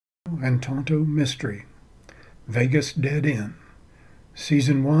and Tonto Mystery, Vegas Dead End,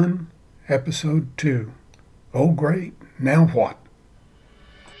 Season 1, Episode 2. Oh great, now what?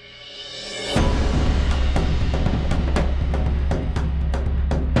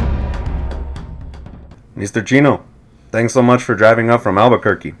 Mr. Chino, thanks so much for driving up from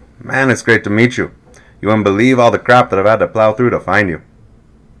Albuquerque. Man, it's great to meet you. You wouldn't believe all the crap that I've had to plow through to find you.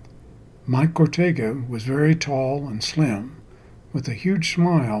 Mike Ortega was very tall and slim, with a huge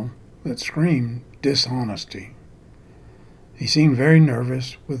smile that screamed dishonesty. He seemed very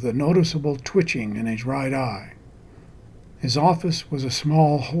nervous, with a noticeable twitching in his right eye. His office was a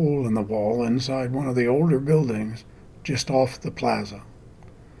small hole in the wall inside one of the older buildings just off the plaza.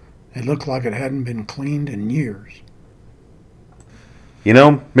 It looked like it hadn't been cleaned in years. You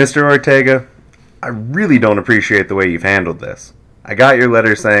know, Mr. Ortega, I really don't appreciate the way you've handled this. I got your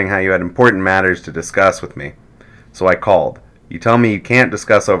letter saying how you had important matters to discuss with me, so I called. You tell me you can't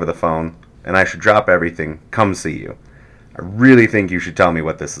discuss over the phone, and I should drop everything, come see you. I really think you should tell me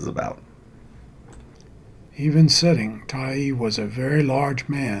what this is about. Even sitting, Tai was a very large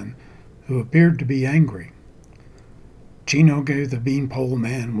man who appeared to be angry. Chino gave the beanpole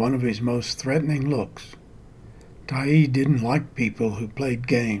man one of his most threatening looks. Tai didn't like people who played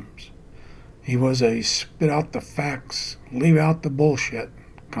games. He was a spit out the facts, leave out the bullshit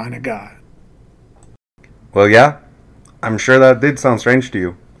kind of guy. Well, yeah, I'm sure that did sound strange to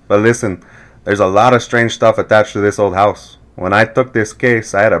you. But listen, there's a lot of strange stuff attached to this old house. When I took this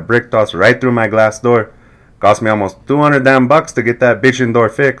case, I had a brick tossed right through my glass door. Cost me almost 200 damn bucks to get that bitchin' door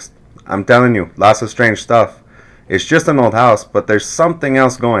fixed. I'm telling you, lots of strange stuff. It's just an old house, but there's something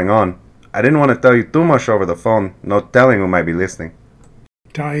else going on. I didn't want to tell you too much over the phone, no telling who might be listening.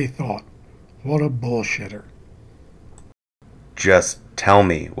 Tai thought, what a bullshitter. Just tell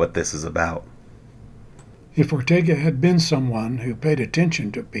me what this is about. If Ortega had been someone who paid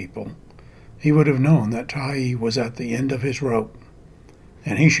attention to people, he would have known that Tai was at the end of his rope,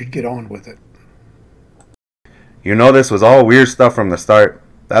 and he should get on with it. You know, this was all weird stuff from the start.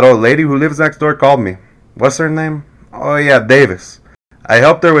 That old lady who lives next door called me. What's her name? Oh yeah, Davis. I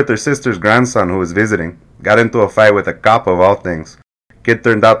helped her with her sister's grandson who was visiting. Got into a fight with a cop of all things. Kid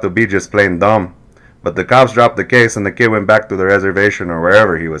turned out to be just plain dumb. But the cops dropped the case and the kid went back to the reservation or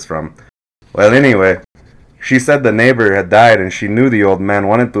wherever he was from. Well, anyway, she said the neighbor had died and she knew the old man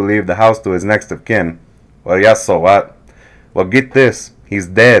wanted to leave the house to his next of kin. Well, yeah, so what? Well, get this. He's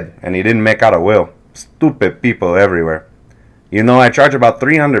dead and he didn't make out a will. Stupid people everywhere. You know, I charge about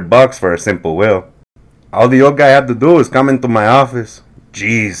 300 bucks for a simple will. All the old guy had to do was come into my office.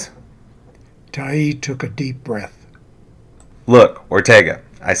 Jeez. Tai took a deep breath. Look, Ortega,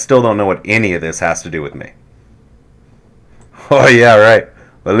 I still don't know what any of this has to do with me. Oh yeah, right.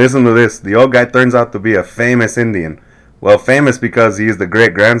 But listen to this. The old guy turns out to be a famous Indian. Well, famous because he is the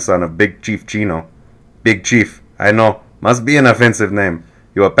great-grandson of Big Chief Chino. Big Chief, I know. Must be an offensive name.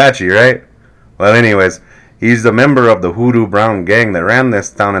 You Apache, right? Well, anyways, he's a member of the Hoodoo Brown gang that ran this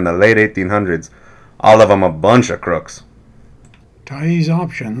town in the late 1800s. All of them a bunch of crooks. Tai's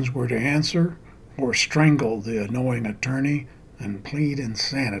options were to answer or strangle the annoying attorney and plead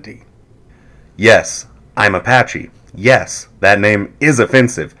insanity. Yes, I'm Apache. Yes, that name is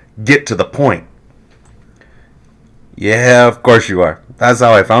offensive. Get to the point. Yeah, of course you are. That's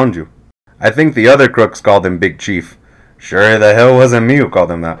how I found you. I think the other crooks called him Big Chief. Sure the hell wasn't me who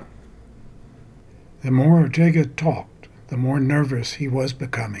called him that. The more Ortega talked, the more nervous he was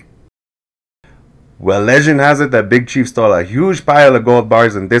becoming. Well, legend has it that Big Chief stole a huge pile of gold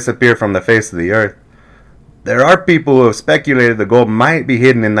bars and disappeared from the face of the earth. There are people who have speculated the gold might be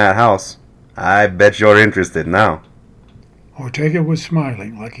hidden in that house. I bet you're interested now. Ortega was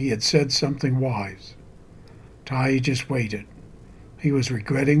smiling like he had said something wise. Tai just waited. He was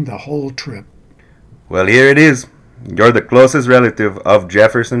regretting the whole trip. Well, here it is. You're the closest relative of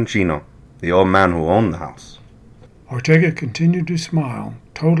Jefferson Chino, the old man who owned the house. Ortega continued to smile,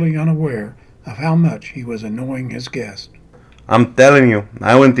 totally unaware of how much he was annoying his guest. I'm telling you,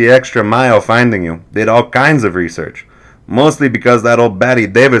 I went the extra mile finding you. Did all kinds of research. Mostly because that old Batty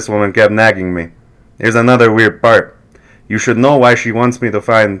Davis woman kept nagging me. Here's another weird part. You should know why she wants me to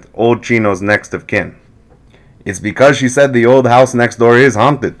find old Chino's next of kin. It's because she said the old house next door is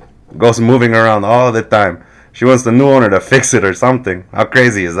haunted. Ghosts moving around all the time. She wants the new owner to fix it or something. How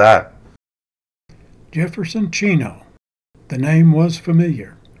crazy is that? Jefferson Chino. The name was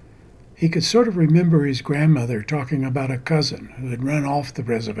familiar. He could sort of remember his grandmother talking about a cousin who had run off the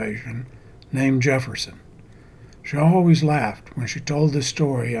reservation named Jefferson. She always laughed when she told the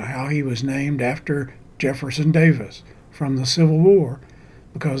story of how he was named after Jefferson Davis from the Civil War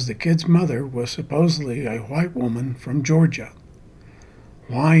because the kid's mother was supposedly a white woman from Georgia.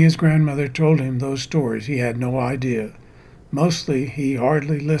 Why his grandmother told him those stories he had no idea. Mostly he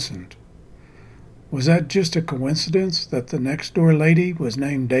hardly listened. Was that just a coincidence that the next-door lady was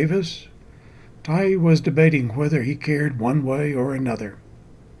named Davis? Ty was debating whether he cared one way or another.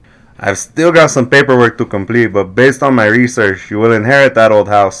 I've still got some paperwork to complete, but based on my research, you will inherit that old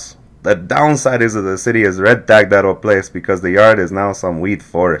house. The downside is that the city has red tagged that old place because the yard is now some weed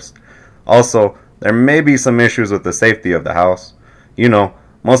forest. Also, there may be some issues with the safety of the house. You know,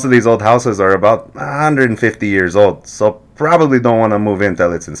 most of these old houses are about 150 years old, so probably don't want to move in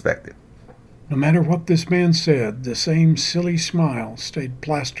till it's inspected. No matter what this man said, the same silly smile stayed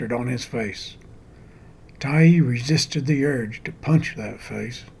plastered on his face. Ty resisted the urge to punch that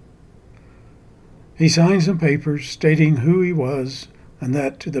face. He signed some papers stating who he was and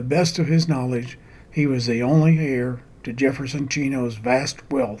that, to the best of his knowledge, he was the only heir to Jefferson Chino's vast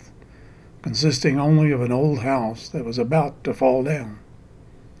wealth, consisting only of an old house that was about to fall down.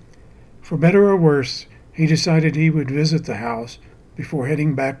 For better or worse, he decided he would visit the house before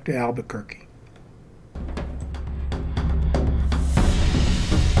heading back to Albuquerque.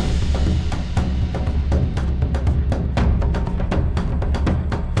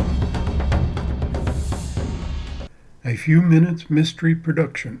 A Few Minutes Mystery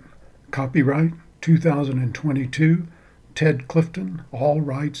Production. Copyright 2022. Ted Clifton. All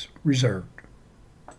rights reserved.